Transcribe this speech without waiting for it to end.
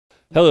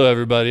Hello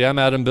everybody, I'm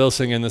Adam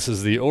Bilsing and this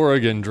is the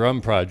Oregon Drum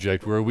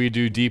Project, where we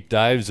do deep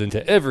dives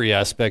into every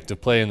aspect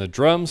of playing the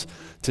drums.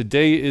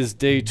 Today is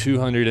day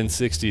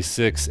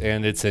 266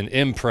 and it's an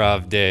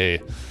improv day,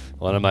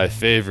 one of my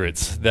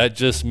favorites. That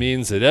just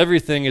means that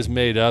everything is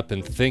made up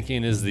and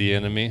thinking is the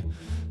enemy.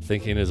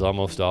 Thinking is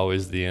almost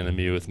always the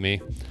enemy with me.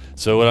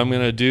 So what I'm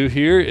going to do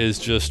here is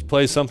just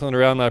play something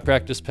around my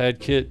practice pad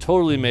kit,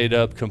 totally made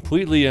up,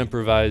 completely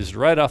improvised,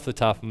 right off the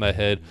top of my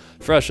head,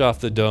 fresh off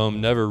the dome,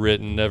 never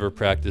written, never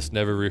practiced,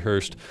 never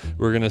rehearsed.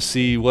 We're going to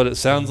see what it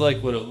sounds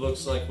like, what it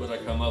looks like, what I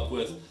come up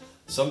with.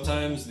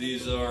 Sometimes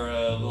these are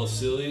a little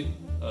silly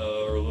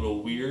or a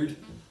little weird.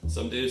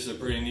 Some days they're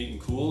pretty neat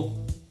and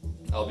cool.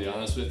 I'll be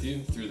honest with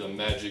you, through the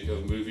magic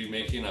of movie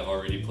making, I've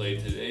already played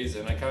today's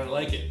and I kind of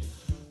like it.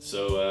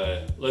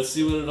 So let's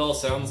see what it all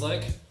sounds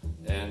like.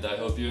 And I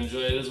hope you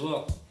enjoy it as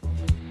well.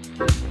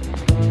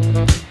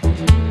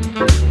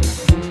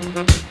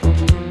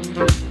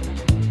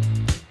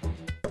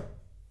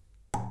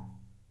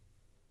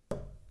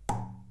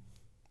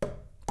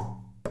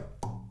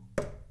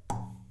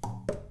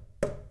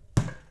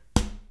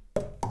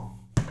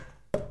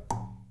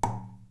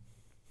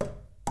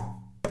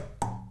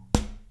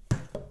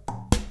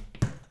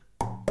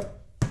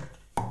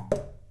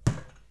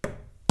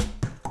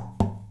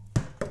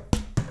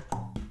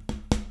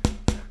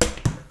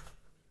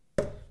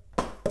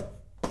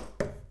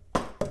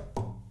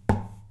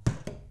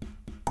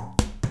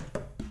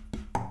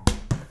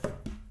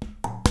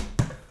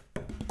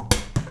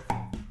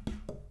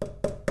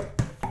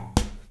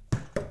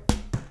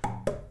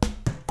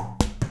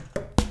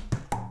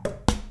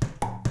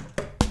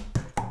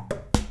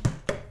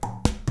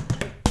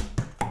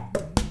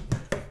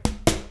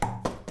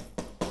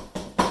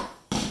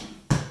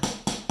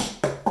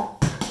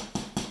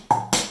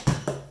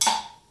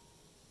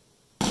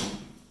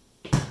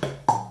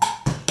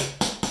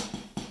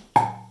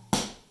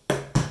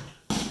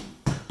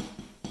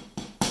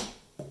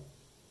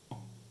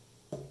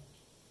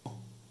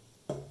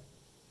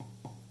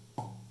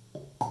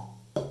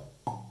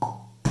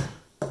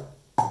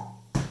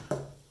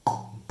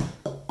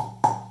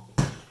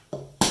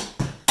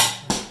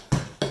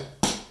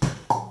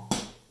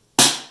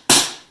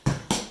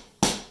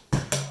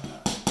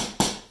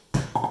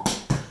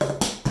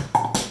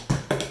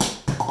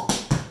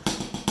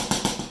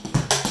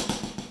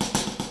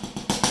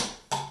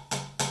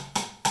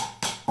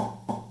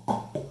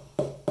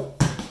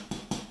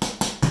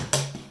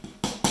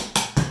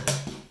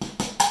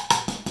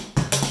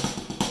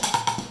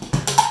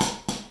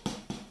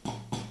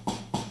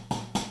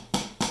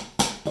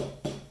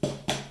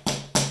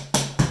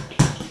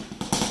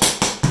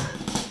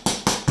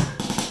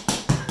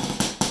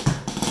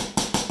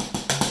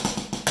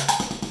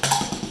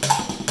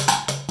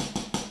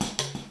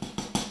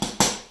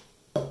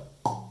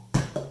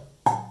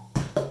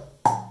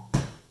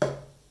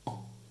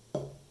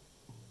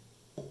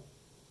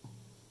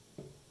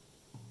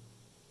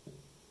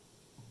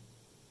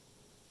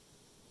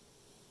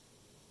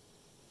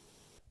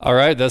 All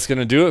right, that's going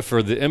to do it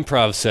for the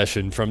improv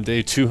session from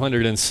day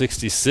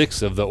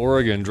 266 of the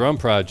Oregon Drum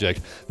Project.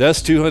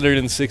 That's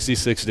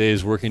 266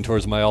 days working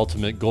towards my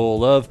ultimate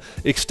goal of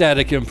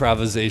ecstatic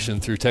improvisation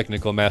through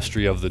technical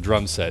mastery of the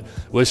drum set,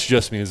 which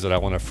just means that I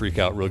want to freak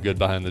out real good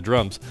behind the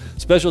drums.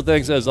 Special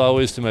thanks, as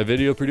always, to my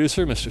video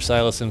producer, Mr.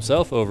 Silas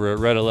himself over at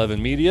Red 11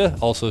 Media.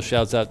 Also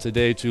shouts out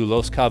today to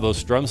Los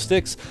Cabos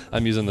Drumsticks.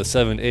 I'm using the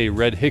 7A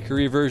Red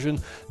Hickory version,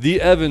 the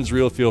Evans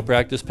Real Feel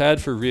Practice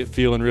Pad for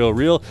feeling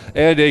real,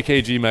 and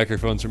AKG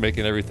microphones for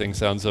making everything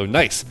sound so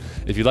nice.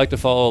 If you'd like to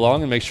follow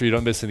along and make sure you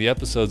don't miss any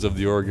episodes of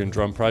the Oregon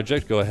Drum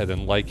Project, go ahead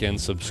and like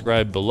and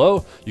subscribe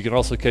below. You can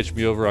also catch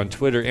me over on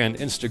Twitter and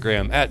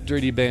Instagram at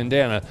Dirty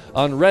Bandana,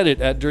 on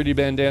Reddit at Dirty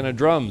Bandana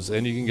Drums,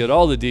 and you can get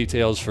all the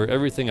details for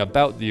everything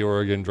about the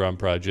Oregon Drum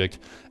Project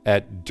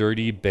at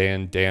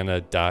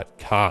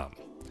dirtybandana.com.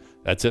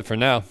 That's it for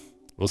now.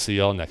 We'll see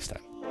y'all next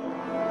time.